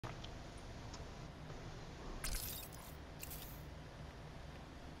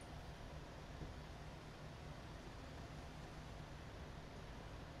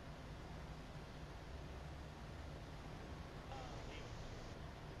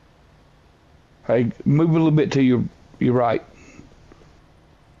Hey, move a little bit to your right.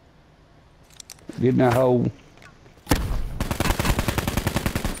 Get in that hole.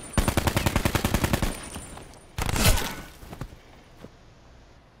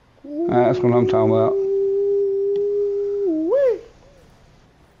 That's what I'm talking about.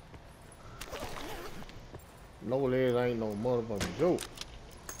 No legs ain't no motherfucking joke.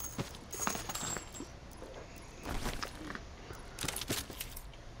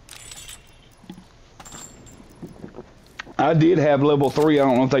 I did have level 3. I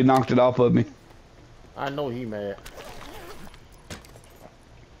don't know if they knocked it off of me. I know he mad.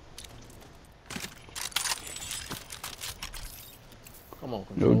 Come on,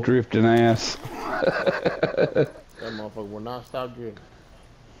 No control. drifting ass. That motherfucker will not stop drifting.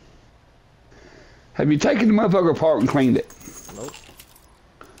 Have you taken the motherfucker apart and cleaned it? Nope.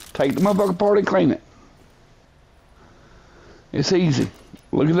 Take the motherfucker apart and clean it. It's easy.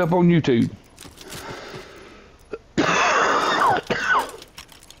 Look it up on YouTube.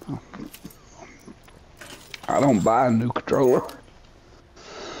 I don't buy a new controller.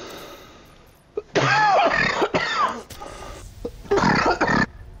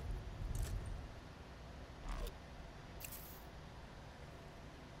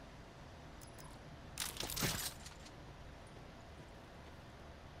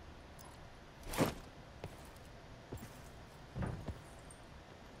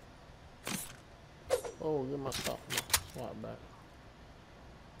 Oh, get my swap back.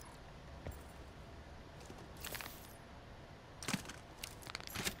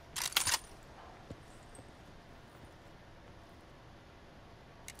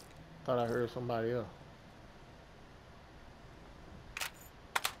 Thought I heard somebody else.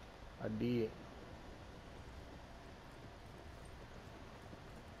 I did.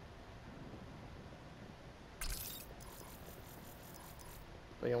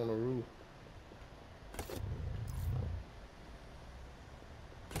 Stay on the roof.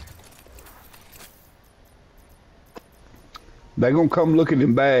 They gonna come look at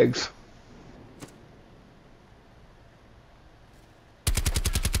them bags.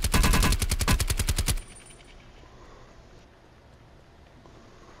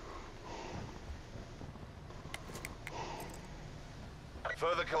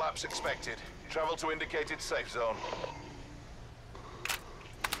 Further collapse expected. Travel to indicated safe zone.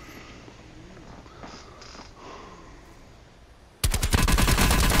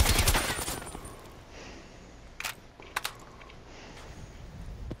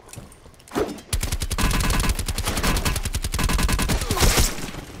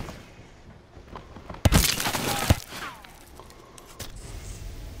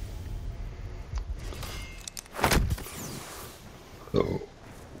 Oh.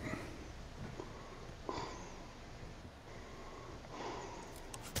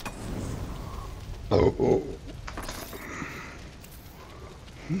 Oh.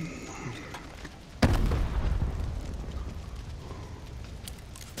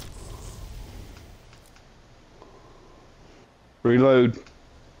 Reload.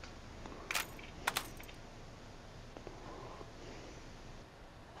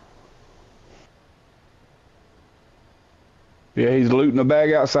 Yeah, he's looting the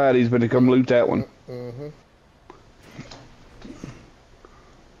bag outside. He's gonna come loot that one. Mm-hmm.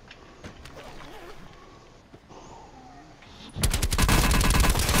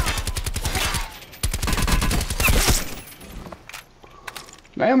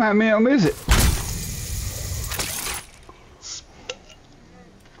 Damn, how many of them is it?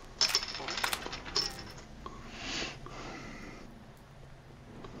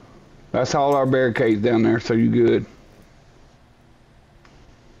 That's all our barricades down there, so you good.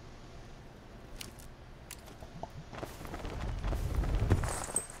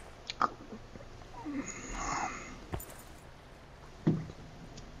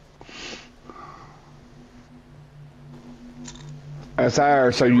 That's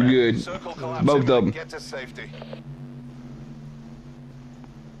ours, so you good. Both of them. Get to safety.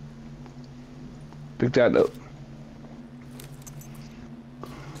 Pick that up.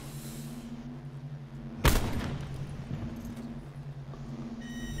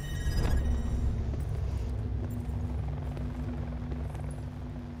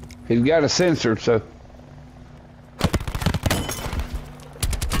 He's got a sensor, so.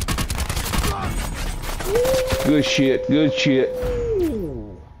 Good shit, good shit.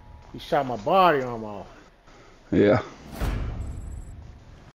 Ooh, he shot my body arm off. Yeah.